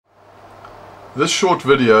This short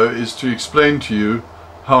video is to explain to you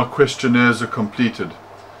how questionnaires are completed.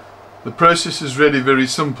 The process is really very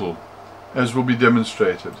simple, as will be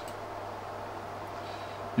demonstrated.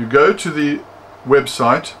 You go to the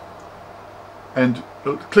website and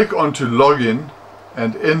click onto login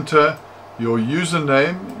and enter your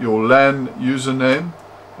username, your LAN username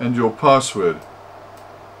and your password.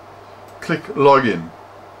 Click login.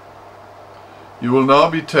 You will now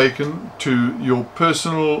be taken to your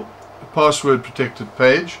personal password protected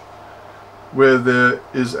page where there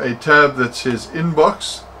is a tab that says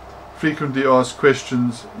Inbox, Frequently Asked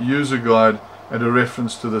Questions, User Guide and a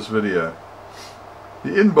reference to this video. The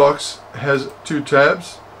inbox has two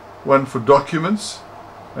tabs, one for documents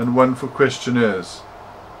and one for questionnaires.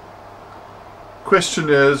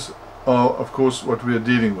 Questionnaires are of course what we are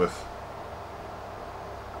dealing with.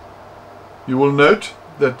 You will note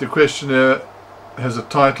that the questionnaire has a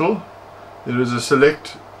title, there is a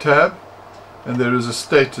select tab and there is a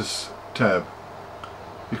status tab.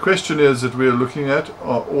 The questionnaires that we are looking at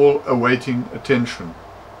are all awaiting attention.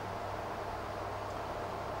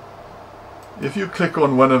 If you click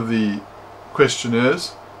on one of the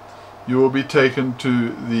questionnaires, you will be taken to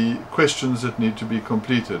the questions that need to be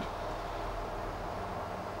completed.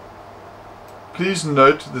 Please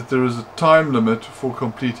note that there is a time limit for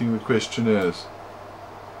completing the questionnaires.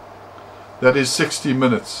 That is 60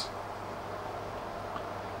 minutes.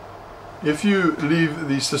 If you leave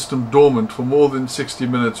the system dormant for more than 60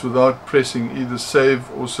 minutes without pressing either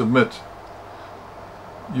save or submit,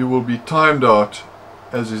 you will be timed out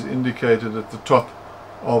as is indicated at the top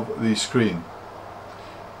of the screen.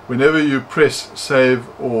 Whenever you press save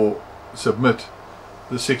or submit,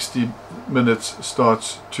 the 60 minutes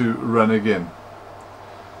starts to run again.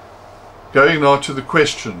 Going now to the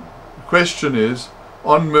question. The question is,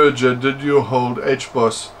 on merger did you hold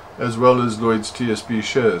HBOS as well as Lloyd's TSB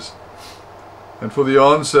shares? And for the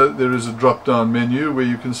answer there is a drop down menu where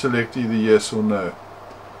you can select either yes or no.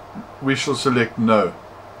 We shall select no.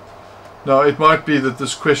 Now it might be that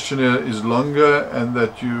this questionnaire is longer and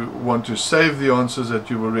that you want to save the answers that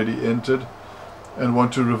you've already entered and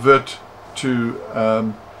want to revert to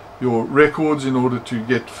your records in order to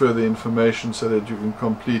get further information so that you can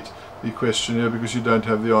complete the questionnaire because you don't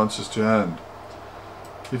have the answers to hand.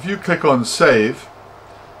 If you click on save,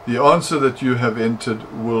 the answer that you have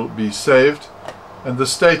entered will be saved and the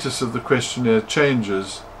status of the questionnaire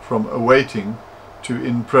changes from awaiting to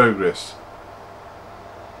in progress.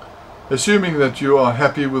 Assuming that you are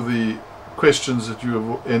happy with the questions that you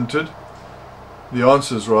have entered, the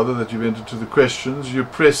answers rather that you've entered to the questions, you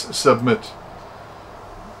press submit.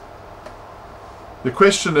 The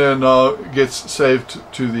questionnaire now gets saved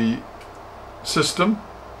to the system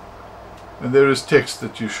and there is text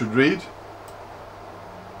that you should read.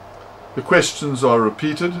 The questions are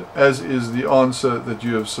repeated, as is the answer that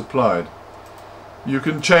you have supplied. You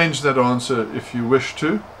can change that answer if you wish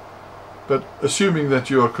to, but assuming that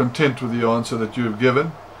you are content with the answer that you have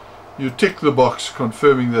given, you tick the box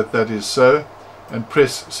confirming that that is so and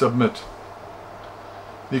press submit.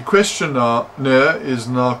 The questionnaire is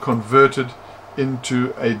now converted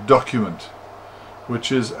into a document,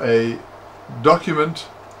 which is a document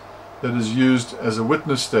that is used as a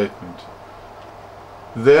witness statement.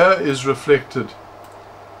 There is reflected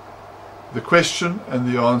the question and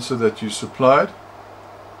the answer that you supplied.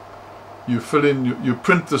 You fill in, you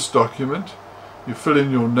print this document, you fill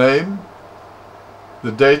in your name,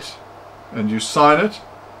 the date, and you sign it,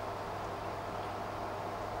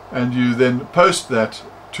 and you then post that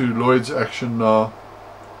to Lloyd's Action Now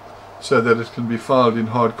so that it can be filed in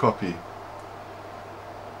hard copy.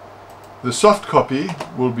 The soft copy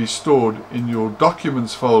will be stored in your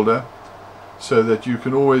documents folder so that you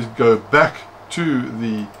can always go back to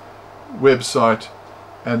the website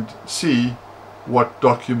and see what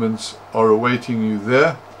documents are awaiting you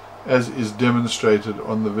there, as is demonstrated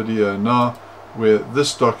on the video now, where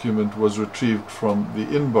this document was retrieved from the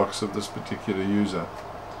inbox of this particular user.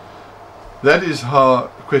 That is how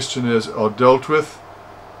questionnaires are dealt with,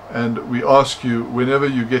 and we ask you, whenever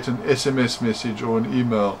you get an SMS message or an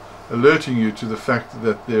email alerting you to the fact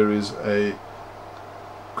that there is a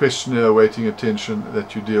questionnaire awaiting attention,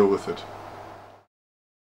 that you deal with it.